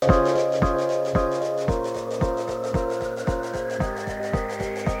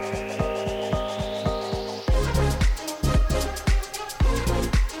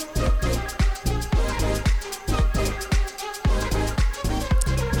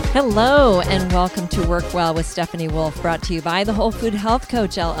Hello and welcome to Work Well with Stephanie Wolfe, brought to you by the Whole Food Health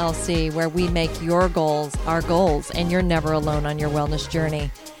Coach LLC, where we make your goals our goals and you're never alone on your wellness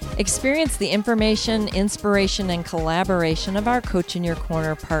journey. Experience the information, inspiration, and collaboration of our Coach in Your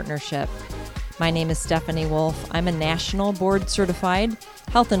Corner partnership. My name is Stephanie Wolfe. I'm a national board certified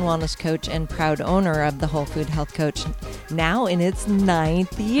health and wellness coach and proud owner of the Whole Food Health Coach, now in its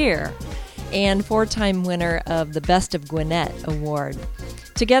 9th year, and 4-time winner of the Best of Gwinnett Award.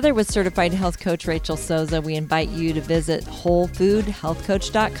 Together with certified health coach Rachel Souza, we invite you to visit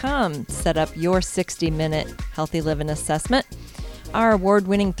WholeFoodHealthCoach.com. Set up your 60-minute healthy living assessment. Our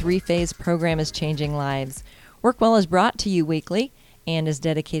award-winning 3-phase program is changing lives. Work Well is brought to you weekly and is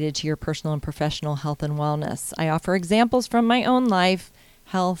dedicated to your personal and professional health and wellness. I offer examples from my own life,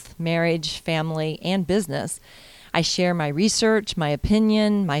 health, marriage, family, and business. I share my research, my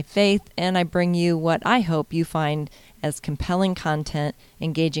opinion, my faith, and I bring you what I hope you find as compelling content,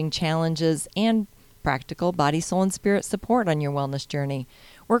 engaging challenges, and practical body, soul, and spirit support on your wellness journey.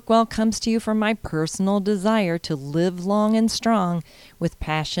 Work Well comes to you from my personal desire to live long and strong with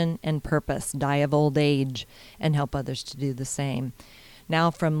passion and purpose, die of old age, and help others to do the same.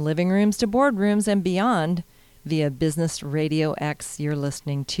 Now from living rooms to boardrooms and beyond, via Business RadioX, you're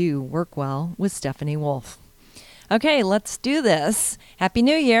listening to Work Well with Stephanie Wolfe. Okay, let's do this. Happy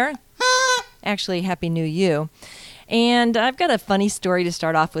New Year. Actually, Happy New You. And I've got a funny story to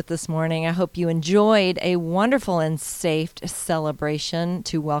start off with this morning. I hope you enjoyed a wonderful and safe celebration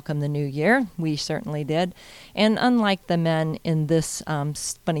to welcome the new year. We certainly did. And unlike the men in this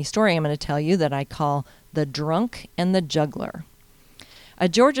funny story I'm going to tell you that I call the drunk and the juggler. A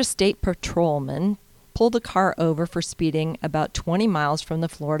Georgia State patrolman pulled a car over for speeding about 20 miles from the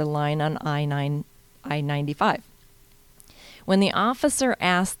Florida line on I-95. When the officer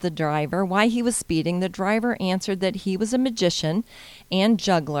asked the driver why he was speeding, the driver answered that he was a magician and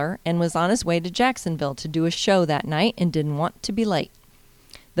juggler and was on his way to Jacksonville to do a show that night and didn't want to be late.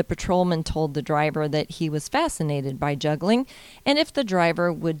 The patrolman told the driver that he was fascinated by juggling, and if the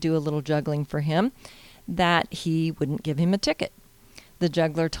driver would do a little juggling for him, that he wouldn't give him a ticket. The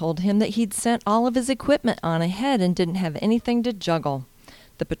juggler told him that he'd sent all of his equipment on ahead and didn't have anything to juggle.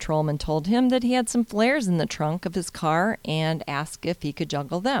 The patrolman told him that he had some flares in the trunk of his car and asked if he could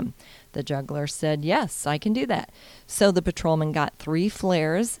juggle them. The juggler said, "Yes, I can do that." So the patrolman got 3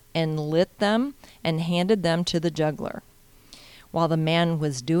 flares and lit them and handed them to the juggler. While the man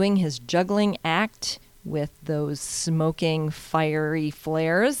was doing his juggling act with those smoking, fiery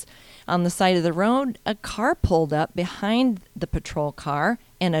flares, on the side of the road, a car pulled up behind the patrol car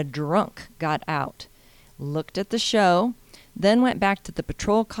and a drunk got out, looked at the show, then went back to the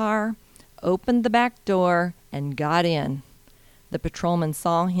patrol car, opened the back door, and got in. The patrolman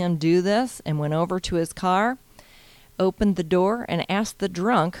saw him do this and went over to his car, opened the door, and asked the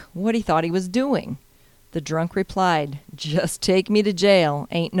drunk what he thought he was doing. The drunk replied, "Just take me to jail.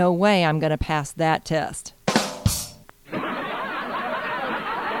 Ain't no way I'm going to pass that test."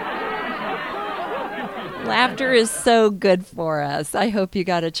 Laughter is so good for us. I hope you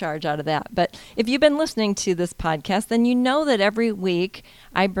got a charge out of that. But if you've been listening to this podcast, then you know that every week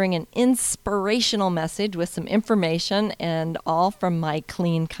I bring an inspirational message with some information, and all from my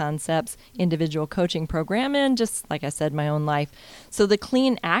Clean Concepts individual coaching program and just, like I said, my own life. So the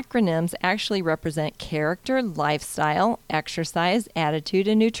CLEAN acronyms actually represent character, lifestyle, exercise, attitude,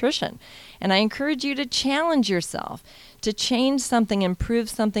 and nutrition. And I encourage you to challenge yourself to change something, improve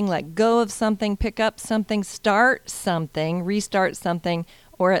something, let go of something, pick up something, start something, restart something,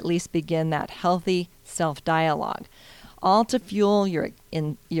 or at least begin that healthy self-dialogue, all to fuel your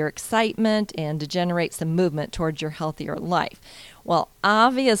excitement and to generate some movement towards your healthier life. Well,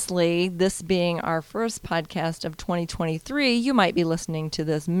 obviously, this being our first podcast of 2023, you might be listening to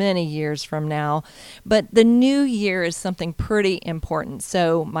this many years from now, but the new year is something pretty important.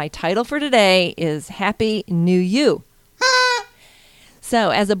 So my title for today is Happy New You.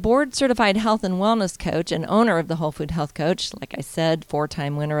 So as a board-certified health and wellness coach and owner of the Whole Food Health Coach, like I said,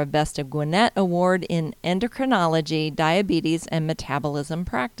 4-time winner of Best of Gwinnett Award in endocrinology, diabetes, and metabolism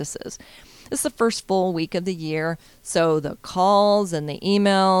practices. This is the first full week of the year, so the calls and the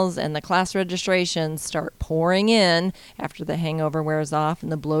emails and the class registrations start pouring in after the hangover wears off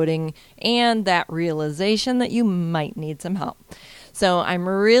and the bloating and that realization that you might need some help. So I'm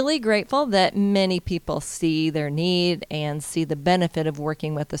really grateful that many people see their need and see the benefit of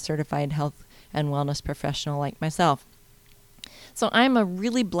working with a certified health and wellness professional like myself. So I'm a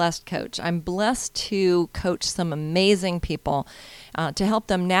really blessed coach. I'm blessed to coach some amazing people to help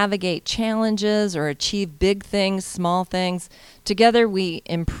them navigate challenges or achieve big things, small things. Together we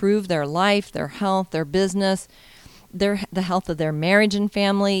improve their life, their health, their business. the health of their marriage and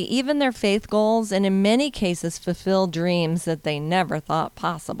family, even their faith goals, and in many cases fulfill dreams that they never thought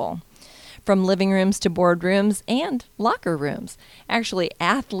possible. From living rooms to boardrooms and locker rooms. Actually,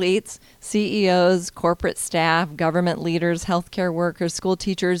 athletes, CEOs, corporate staff, government leaders, healthcare workers, school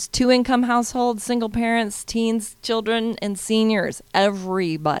teachers, two-income households, single parents, teens, children, and seniors,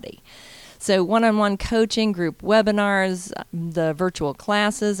 everybody. So one-on-one coaching, group webinars, the virtual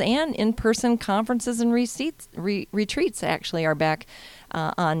classes, and in-person conferences and retreats actually are back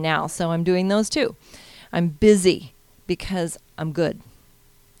on now. So I'm doing those too. I'm busy because I'm good.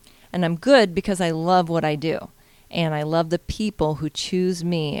 And I'm good because I love what I do. And I love the people who choose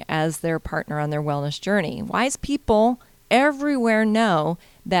me as their partner on their wellness journey. Wise people everywhere know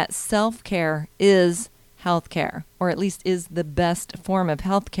that self-care is healthcare, or at least is the best form of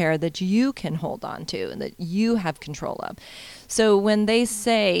healthcare that you can hold on to and that you have control of. So when they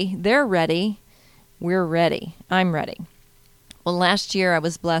say they're ready, we're ready. I'm ready. Well, last year I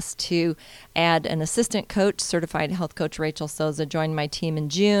was blessed to add an assistant coach, certified health coach Rachel Souza joined my team in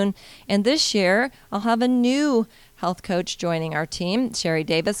June. And this year I'll have a new health coach joining our team. Sherry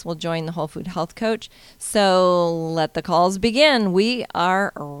Davis will join the Whole Food Health Coach. So let the calls begin. We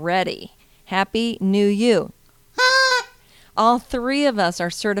are ready. Happy New You. All three of us are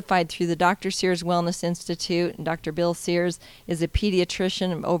certified through the Dr. Sears Wellness Institute. And Dr. Bill Sears is a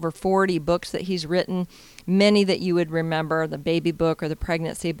pediatrician of over 40 books that he's written, many that you would remember, the baby book or the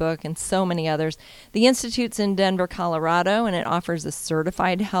pregnancy book, and so many others. The Institute's in Denver, Colorado, and it offers a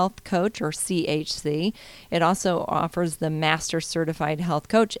Certified Health Coach, or CHC. It also offers the Master Certified Health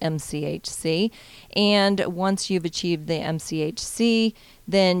Coach, MCHC. And once you've achieved the MCHC,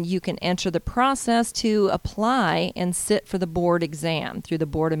 then you can enter the process to apply and sit for the board exam through the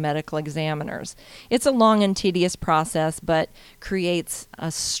Board of Medical Examiners. It's a long and tedious process, but creates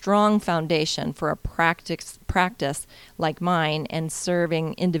a strong foundation for a practice like mine and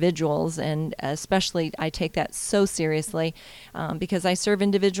serving individuals. And especially, I take that so seriously because I serve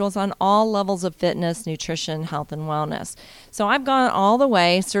individuals on all levels of fitness, nutrition, health, and wellness. So I've gone all the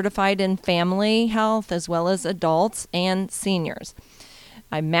way, certified in family health as well as adults and seniors.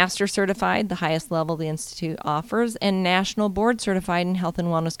 I'm Master Certified, the highest level the Institute offers, and National Board Certified in Health and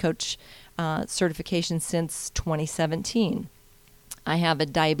Wellness Coach certification since 2017. I have a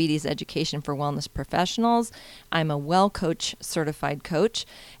diabetes education for wellness professionals. I'm a Well Coach certified coach,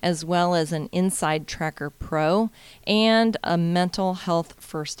 as well as an Inside Tracker Pro and a mental health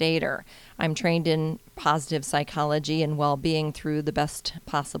first aider. I'm trained in positive psychology and well-being through the Best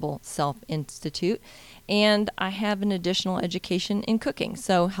Possible Self Institute. And I have an additional education in cooking,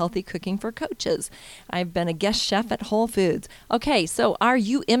 so healthy cooking for coaches. I've been a guest chef at Whole Foods. Okay, so are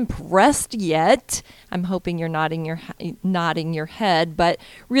you impressed yet? I'm hoping you're nodding your head, but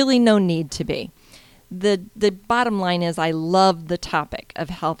really no need to be. The bottom line is I love the topic of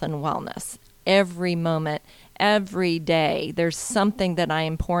health and wellness. Every moment, every day, there's something that I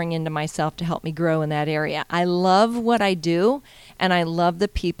am pouring into myself to help me grow in that area. I love what I do, and I love the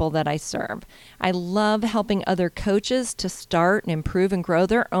people that I serve. I love helping other coaches to start and improve and grow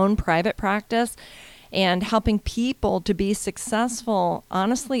their own private practice, and helping people to be successful,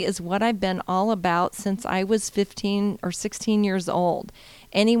 honestly, is what I've been all about since I was 15 or 16 years old.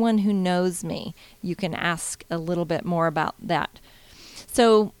 Anyone who knows me, you can ask a little bit more about that.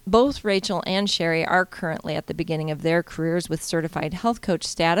 So both Rachel and Sherry are currently at the beginning of their careers with certified health coach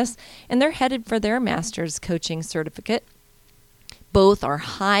status, and they're headed for their master's coaching certificate. Both are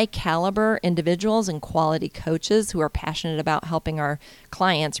high caliber individuals and quality coaches who are passionate about helping our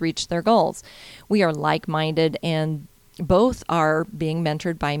clients reach their goals. We are like-minded, and both are being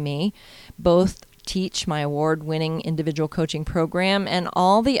mentored by me. Both teach my award-winning individual coaching program, and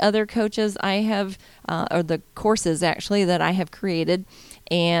all the other coaches I have, or the courses actually that I have created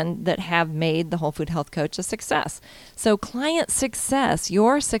and that have made the Whole Food Health Coach a success. So client success,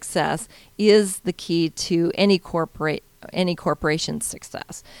 your success, is the key to any corporation's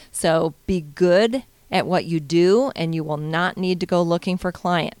success. So be good at what you do, and you will not need to go looking for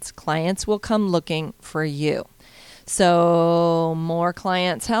clients. Clients will come looking for you. So more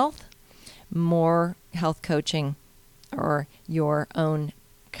clients' health, more health coaching, or your own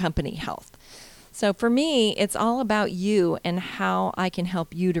company health. So for me, it's all about you and how I can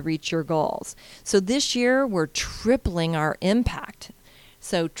help you to reach your goals. So this year, we're tripling our impact.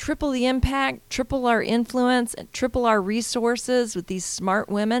 So triple the impact, triple our influence, and triple our resources with these smart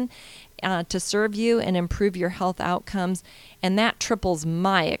women to serve you and improve your health outcomes. And that triples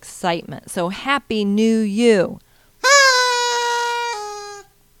my excitement. So happy new you.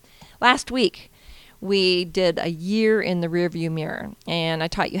 Last week, we did a year in the rearview mirror, and I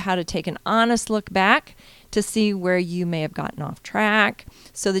taught you how to take an honest look back to see where you may have gotten off track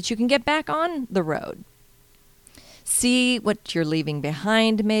so that you can get back on the road. See what you're leaving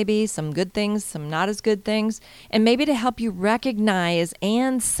behind, maybe some good things, some not as good things, and maybe to help you recognize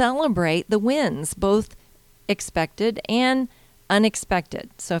and celebrate the wins, both expected and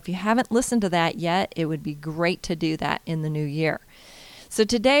unexpected. So if you haven't listened to that yet, it would be great to do that in the new year. So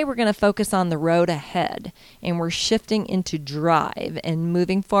today we're going to focus on the road ahead, and we're shifting into drive and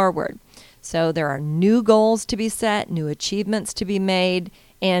moving forward. So there are new goals to be set, new achievements to be made,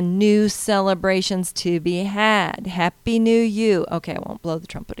 and new celebrations to be had. Happy New You. Okay, I won't blow the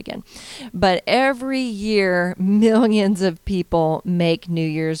trumpet again. But every year, millions of people make New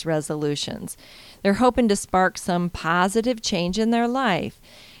Year's resolutions. They're hoping to spark some positive change in their life.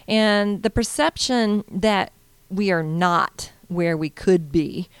 And the perception that we are not where we could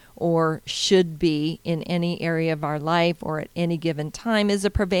be or should be in any area of our life or at any given time is a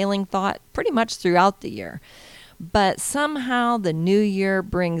prevailing thought pretty much throughout the year. But somehow the new year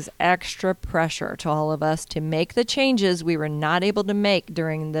brings extra pressure to all of us to make the changes we were not able to make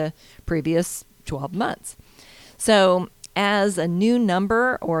during the previous 12 months. So as a new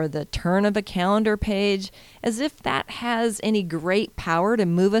number or the turn of a calendar page, as if that has any great power to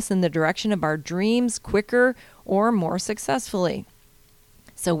move us in the direction of our dreams quicker or more successfully.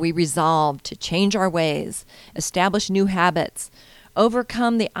 So we resolve to change our ways, establish new habits,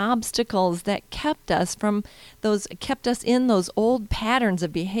 overcome the obstacles that kept us in those old patterns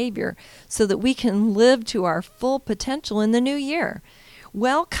of behavior so that we can live to our full potential in the new year.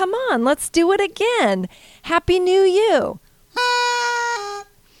 Well, come on, let's do it again. Happy New You.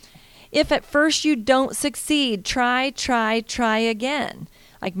 If at first you don't succeed, try again.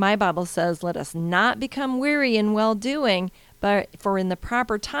 Like my Bible says, let us not become weary in well-doing, but for in the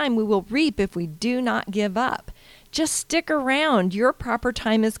proper time we will reap if we do not give up. Just stick around. Your proper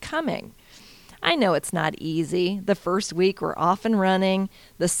time is coming. I know it's not easy. The first week we're off and running.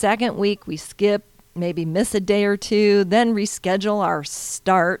 The second week we skip, maybe miss a day or two, then reschedule our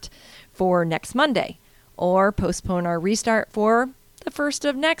start for next Monday or postpone our restart for the first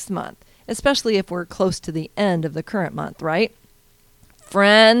of next month, especially if we're close to the end of the current month, right?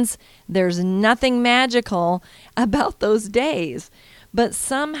 Friends, there's nothing magical about those days, but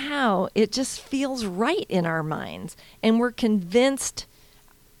somehow it just feels right in our minds, and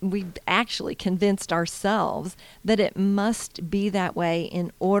we've actually convinced ourselves that it must be that way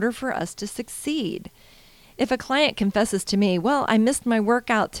in order for us to succeed. If a client confesses to me, well, I missed my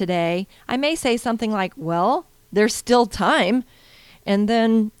workout today, I may say something like, well, there's still time. And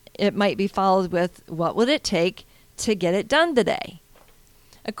then it might be followed with, what would it take to get it done today?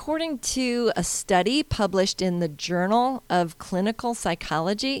 According to a study published in the Journal of Clinical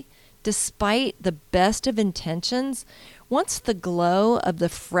Psychology, despite the best of intentions, once the glow of the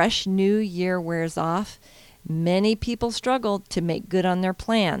fresh new year wears off, many people struggle to make good on their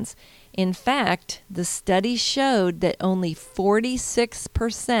plans. In fact, the study showed that only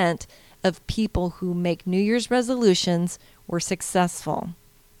 46% of people who make New Year's resolutions were successful.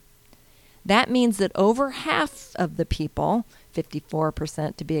 That means that over half of the people,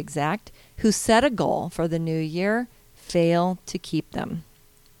 54% to be exact, who set a goal for the new year fail to keep them.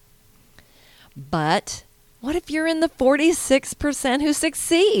 But what if you're in the 46% who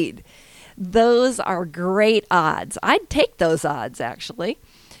succeed? Those are great odds. I'd take those odds, actually.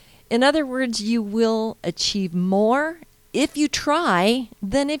 In other words, you will achieve more if you try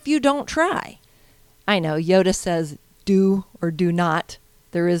than if you don't try. I know, Yoda says do or do not.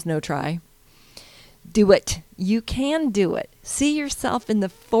 There is no try. Do it. You can do it. See yourself in the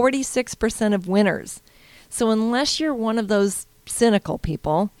 46% of winners. So unless you're one of those cynical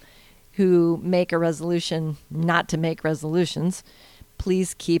people who make a resolution not to make resolutions,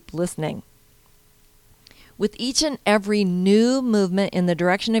 please keep listening. With each and every new movement in the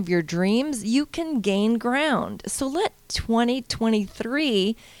direction of your dreams, you can gain ground. So let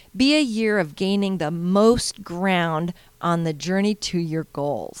 2023 be a year of gaining the most ground on the journey to your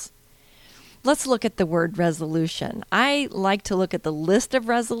goals. Let's look at the word resolution. I like to look at the list of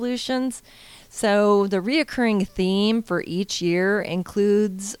resolutions. So the reoccurring theme for each year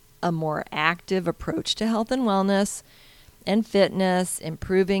includes a more active approach to health and wellness and fitness,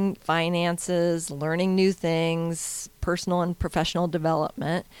 improving finances, learning new things, personal and professional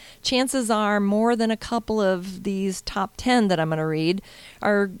development. Chances are more than a couple of these top 10 that I'm going to read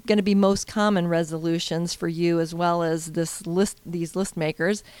are going to be most common resolutions for you as well as these list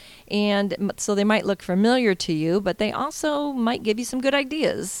makers. And so they might look familiar to you, but they also might give you some good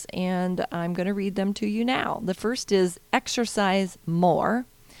ideas. And I'm going to read them to you now. The first is exercise more,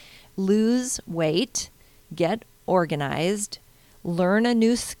 lose weight, get organized, learn a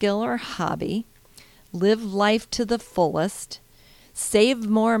new skill or hobby, live life to the fullest, save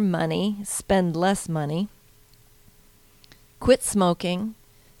more money, spend less money, quit smoking,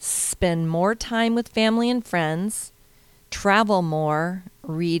 spend more time with family and friends, travel more,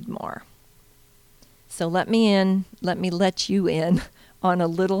 read more. So let me let you in on a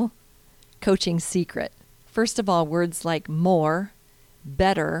little coaching secret. First of all, words like more,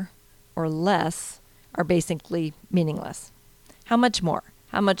 better, or less are basically meaningless. How much more?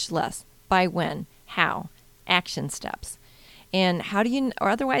 How much less? By when? How? Action steps. And how are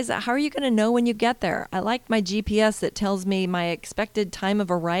you going to know when you get there? I like my GPS that tells me my expected time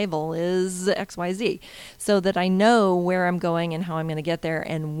of arrival is XYZ, so that I know where I'm going and how I'm going to get there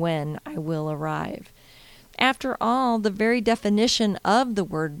and when I will arrive. After all, the very definition of the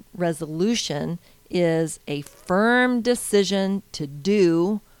word resolution is a firm decision to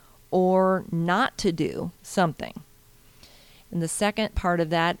do or not to do something. And the second part of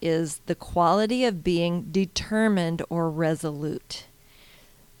that is the quality of being determined or resolute.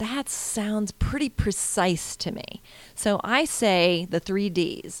 That sounds pretty precise to me. So I say the 3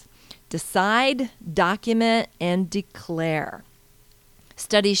 Ds: decide, document, and declare.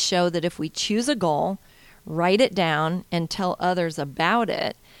 Studies show that if we choose a goal, write it down, and tell others about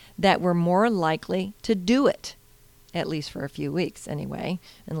it, that we're more likely to do it, at least for a few weeks anyway,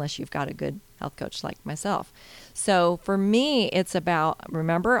 unless you've got a good health coach like myself. So for me, it's about,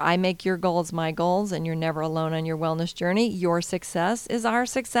 remember, I make your goals my goals, and you're never alone on your wellness journey. Your success is our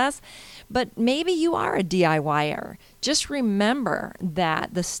success. But maybe you are a DIYer. Just remember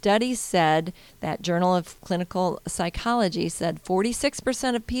that the study said, that Journal of Clinical Psychology said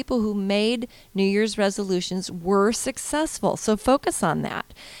 46% of people who made New Year's resolutions were successful. So focus on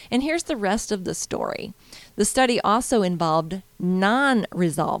that. And here's the rest of the story. The study also involved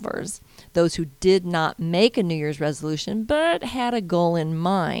non-resolvers, those who did not make a New Year's resolution but had a goal in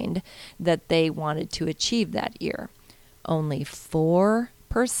mind that they wanted to achieve that year. Only 4%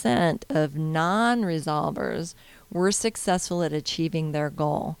 of non-resolvers were successful at achieving their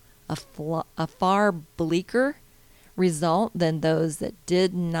goal, a far bleaker result than those that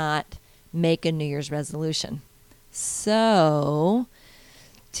did not make a New Year's resolution. So,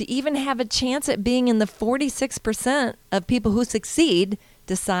 to even have a chance at being in the 46% of people who succeed,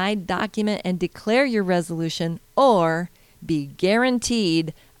 decide, document, and declare your resolution, or be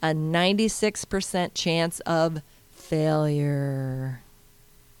guaranteed a 96% chance of failure.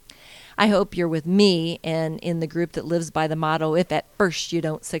 I hope you're with me and in the group that lives by the motto, if at first you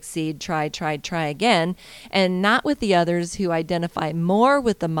don't succeed, try again, and not with the others who identify more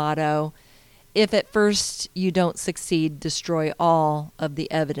with the motto, if at first you don't succeed, destroy all of the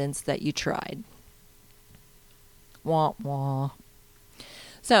evidence that you tried. Wah, wah.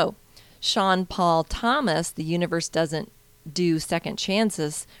 So, Sean Paul Thomas, The Universe Doesn't Do Second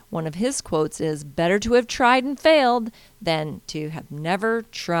Chances, one of his quotes is, better to have tried and failed than to have never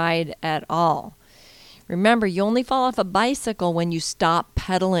tried at all. Remember, you only fall off a bicycle when you stop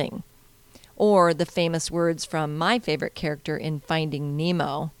pedaling. Or the famous words from my favorite character in Finding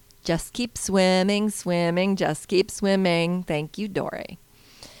Nemo, just keep swimming, swimming, just keep swimming. Thank you, Dory.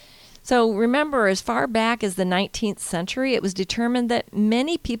 So remember, as far back as the 19th century, it was determined that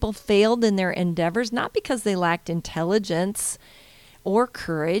many people failed in their endeavors, not because they lacked intelligence or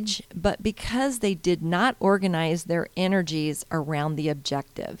courage, but because they did not organize their energies around the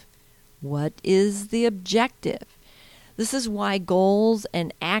objective. What is the objective? This is why goals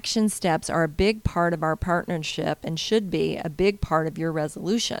and action steps are a big part of our partnership and should be a big part of your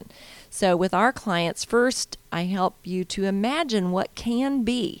resolution. So with our clients, first, I help you to imagine what can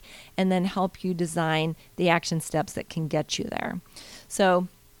be and then help you design the action steps that can get you there. So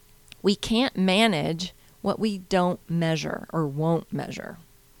we can't manage what we don't measure or won't measure.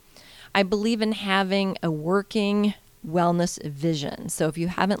 I believe in having a working wellness vision. So if you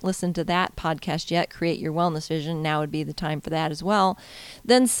haven't listened to that podcast yet, Create Your Wellness Vision, now would be the time for that as well.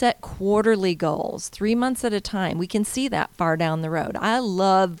 Then set quarterly goals, 3 months at a time. We can see that far down the road. I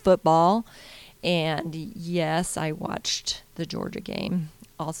love football, and yes, I watched the Georgia game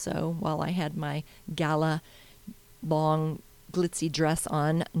also while I had my gala long glitzy dress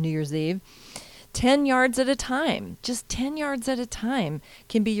on New Year's Eve. 10 yards at a time, just 10 yards at a time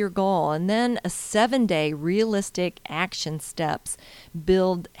can be your goal. And then a 7-day realistic action steps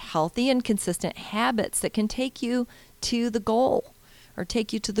build healthy and consistent habits that can take you to the goal or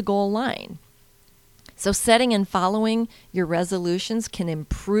take you to the goal line. So setting and following your resolutions can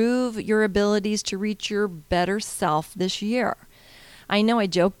improve your abilities to reach your better self this year. I know I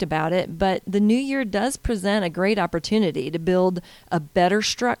joked about it, but the new year does present a great opportunity to build a better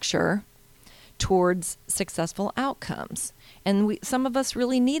structure, towards successful outcomes. And some of us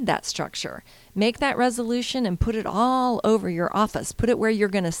really need that structure. Make that resolution and put it all over your office. Put it where you're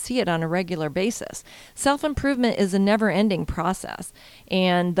going to see it on a regular basis. Self-improvement is a never-ending process.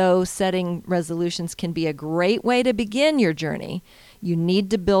 And though setting resolutions can be a great way to begin your journey, you need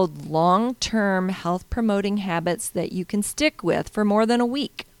to build long-term health-promoting habits that you can stick with for more than a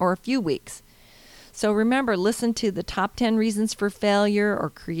week or a few weeks. So remember, listen to the top 10 reasons for failure or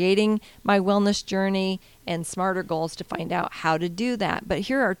creating my wellness journey and smarter goals to find out how to do that. But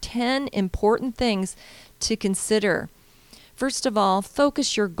here are 10 important things to consider. First of all,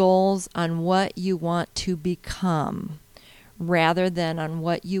 focus your goals on what you want to become rather than on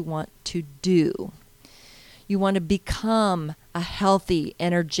what you want to do. You want to become a healthy,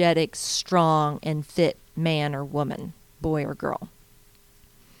 energetic, strong, and fit man or woman, boy or girl.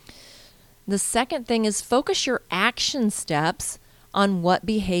 The second thing is focus your action steps on what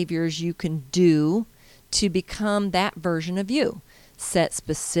behaviors you can do to become that version of you. Set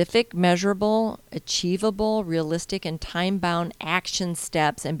specific, measurable, achievable, realistic, and time-bound action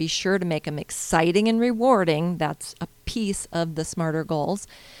steps, and be sure to make them exciting and rewarding. That's a piece of the smarter goals,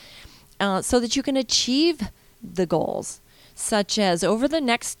 so that you can achieve the goals, such as over the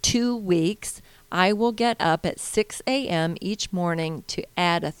next 2 weeks, I will get up at 6 a.m. each morning to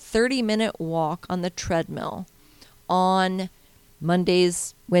add a 30-minute walk on the treadmill on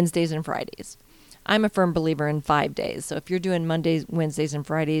Mondays, Wednesdays, and Fridays. I'm a firm believer in 5 days. So if you're doing Mondays, Wednesdays, and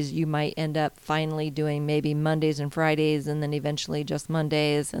Fridays, you might end up finally doing maybe Mondays and Fridays, and then eventually just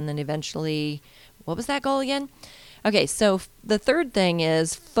Mondays, and then eventually, what was that goal again? Okay, so the third thing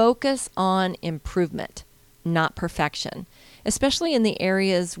is focus on improvement, not perfection. Especially in the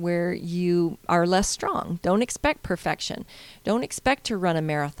areas where you are less strong. Don't expect perfection. Don't expect to run a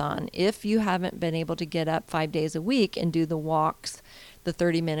marathon if you haven't been able to get up 5 days a week and do the walks, the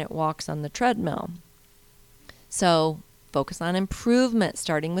 30-minute walks on the treadmill. So focus on improvement,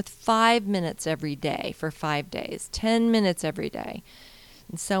 starting with 5 minutes every day for 5 days, 10 minutes every day,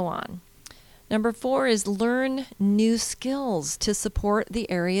 and so on. Number 4 is learn new skills to support the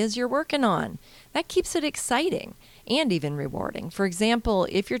areas you're working on. That keeps it exciting and even rewarding. For example,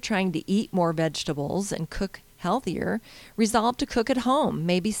 if you're trying to eat more vegetables and cook healthier, resolve to cook at home,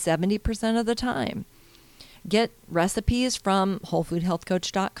 maybe 70% of the time. Get recipes from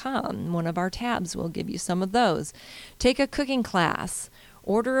WholeFoodHealthCoach.com. One of our tabs will give you some of those. Take a cooking class.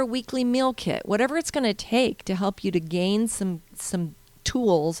 Order a weekly meal kit. Whatever it's going to take to help you to gain some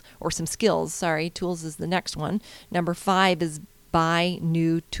tools or some skills. Tools is the next one. Number 5 is buy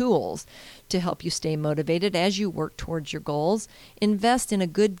new tools to help you stay motivated as you work towards your goals. Invest in a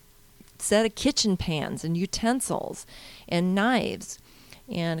good set of kitchen pans and utensils and knives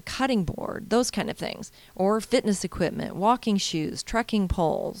and cutting board, those kind of things. Or fitness equipment, walking shoes, trekking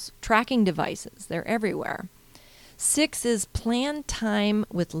poles, tracking devices. They're everywhere. 6 is plan time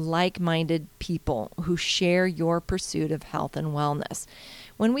with like-minded people who share your pursuit of health and wellness.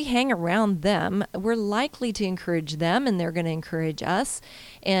 When we hang around them, we're likely to encourage them, and they're going to encourage us.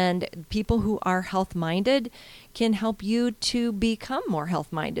 And people who are health-minded can help you to become more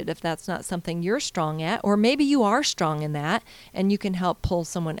health-minded if that's not something you're strong at, or maybe you are strong in that, and you can help pull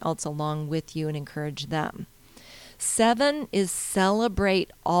someone else along with you and encourage them. 7 is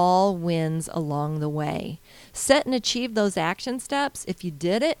celebrate all wins along the way. Set and achieve those action steps. If you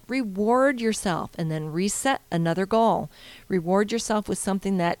did it, reward yourself and then reset another goal. Reward yourself with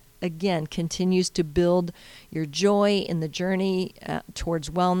something that, again, continues to build your joy in the journey towards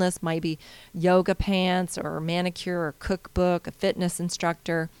wellness. Might be yoga pants or a manicure or cookbook, a fitness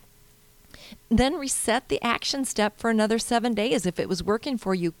instructor. Then reset the action step for another 7 days. If it was working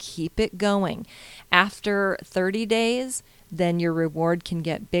for you, keep it going. After 30 days, then your reward can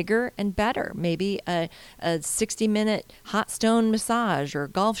get bigger and better. Maybe a 60-minute hot stone massage or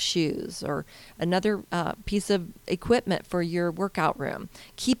golf shoes or another piece of equipment for your workout room.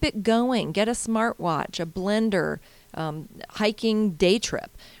 Keep it going. Get a smartwatch, a blender, hiking day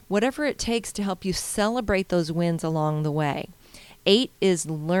trip, whatever it takes to help you celebrate those wins along the way. 8 is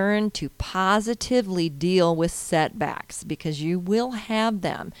learn to positively deal with setbacks, because you will have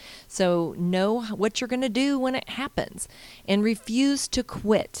them. So know what you're going to do when it happens, and refuse to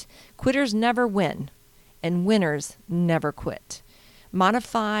quit. Quitters never win, and winners never quit.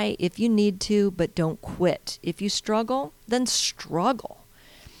 Modify if you need to, but don't quit. If you struggle, then struggle.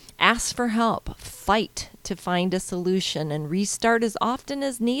 Ask for help. Fight to find a solution and restart as often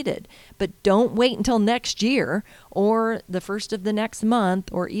as needed. But don't wait until next year or the first of the next month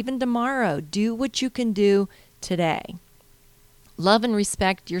or even tomorrow. Do what you can do today. Love and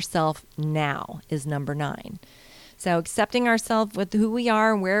respect yourself now is number 9. So accepting ourselves with who we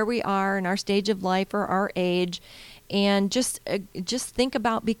are and where we are in our stage of life or our age, and just think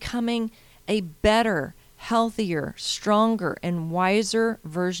about becoming a better, healthier, stronger, and wiser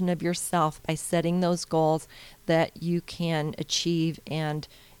version of yourself by setting those goals that you can achieve and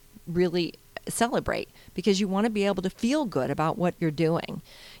really celebrate, because you want to be able to feel good about what you're doing.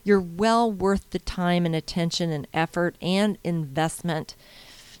 You're well worth the time and attention and effort and investment.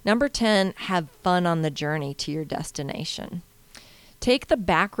 Number 10, have fun on the journey to your destination. Take the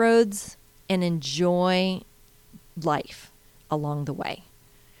back roads and enjoy life along the way.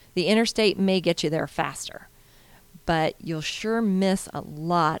 The interstate may get you there faster, but you'll sure miss a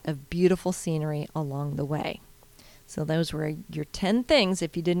lot of beautiful scenery along the way. So those were your 10 things.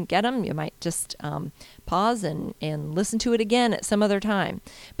 If you didn't get them, you might just pause and listen to it again at some other time.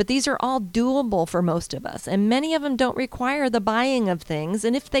 But these are all doable for most of us, and many of them don't require the buying of things.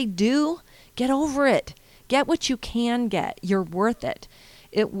 And if they do, get over it. Get what you can get. You're worth it.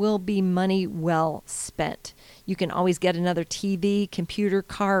 It will be money well spent. You can always get another TV, computer,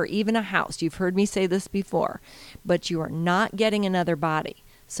 car, or even a house. You've heard me say this before, but you are not getting another body.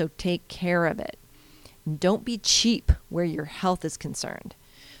 So take care of it. Don't be cheap where your health is concerned.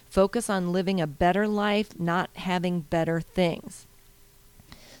 Focus on living a better life, not having better things.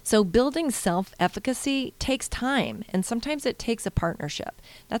 So building self-efficacy takes time, and sometimes it takes a partnership.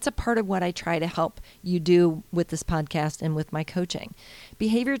 That's a part of what I try to help you do with this podcast and with my coaching.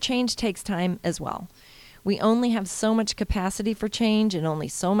 Behavior change takes time as well. We only have so much capacity for change and only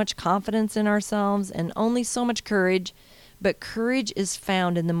so much confidence in ourselves and only so much courage. But courage is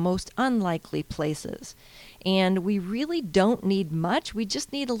found in the most unlikely places. And we really don't need much. We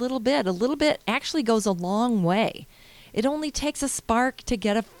just need a little bit. A little bit actually goes a long way. It only takes a spark to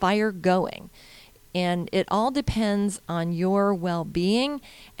get a fire going. And it all depends on your well-being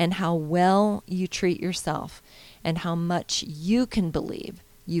and how well you treat yourself and how much you can believe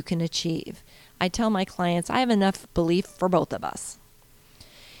you can achieve. I tell my clients I have enough belief for both of us.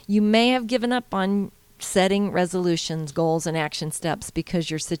 You may have given up on setting resolutions, goals, and action steps because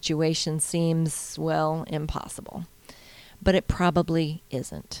your situation seems, well, impossible. But it probably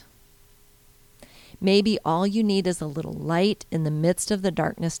isn't. Maybe all you need is a little light in the midst of the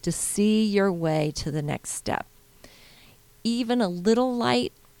darkness to see your way to the next step. Even a little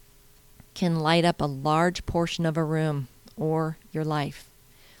light can light up a large portion of a room or your life.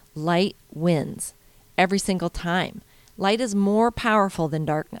 Light wins every single time. Light is more powerful than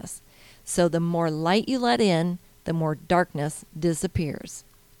darkness. So the more light you let in, the more darkness disappears.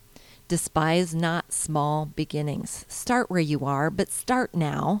 Despise not small beginnings. Start where you are, but start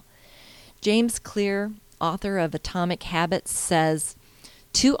now. James Clear, author of Atomic Habits, says,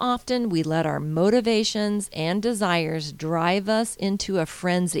 "Too often we let our motivations and desires drive us into a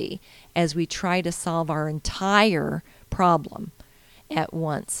frenzy as we try to solve our entire problem at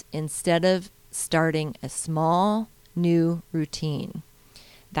once instead of starting a small, new routine."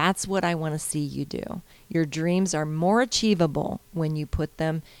 That's what I want to see you do. Your dreams are more achievable when you put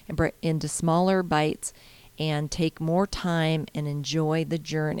them into smaller bites and take more time and enjoy the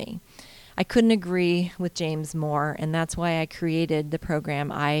journey. I couldn't agree with James more, and that's why I created the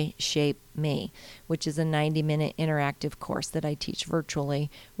program I Shape Me, which is a 90-minute interactive course that I teach virtually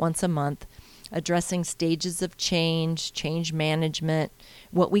once a month, addressing stages of change, change management,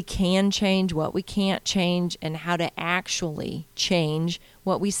 what we can change, what we can't change, and how to actually change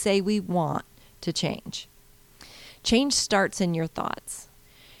what we say we want to change. Change starts in your thoughts.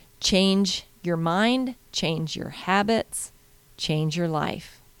 Change your mind, change your habits, change your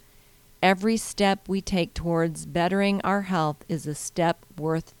life. Every step we take towards bettering our health is a step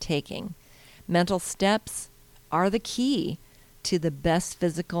worth taking. Mental steps are the key to the best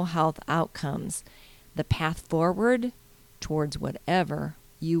physical health outcomes, the path forward towards whatever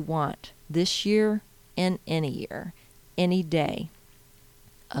you want this year and any year, any day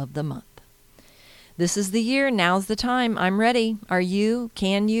of the month. This is the year. Now's the time. I'm ready. Are you?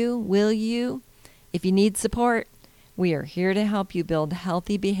 Can you? Will you? If you need support, we are here to help you build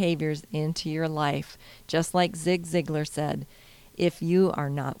healthy behaviors into your life. Just like Zig Ziglar said, if you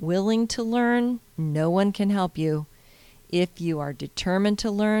are not willing to learn, no one can help you. If you are determined to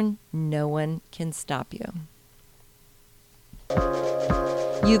learn, no one can stop you.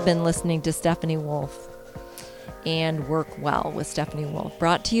 You've been listening to Stephanie Wolfe and Work Well with Stephanie Wolfe,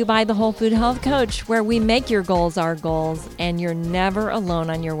 brought to you by the Whole Food Health Coach, where we make your goals our goals and you're never alone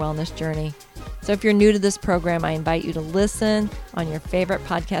on your wellness journey. So if you're new to this program, I invite you to listen on your favorite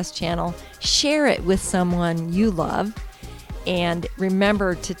podcast channel, share it with someone you love, and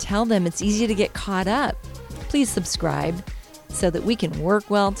remember to tell them it's easy to get caught up. Please subscribe so that we can work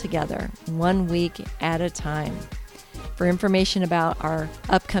well together 1 week at a time. For information about our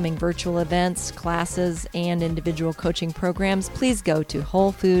upcoming virtual events, classes, and individual coaching programs, please go to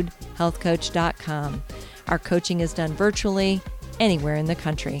wholefoodhealthcoach.com. Our coaching is done virtually anywhere in the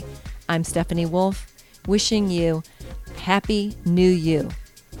country. I'm Stephanie Wolfe, wishing you Happy New You.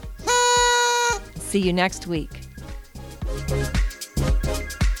 See you next week.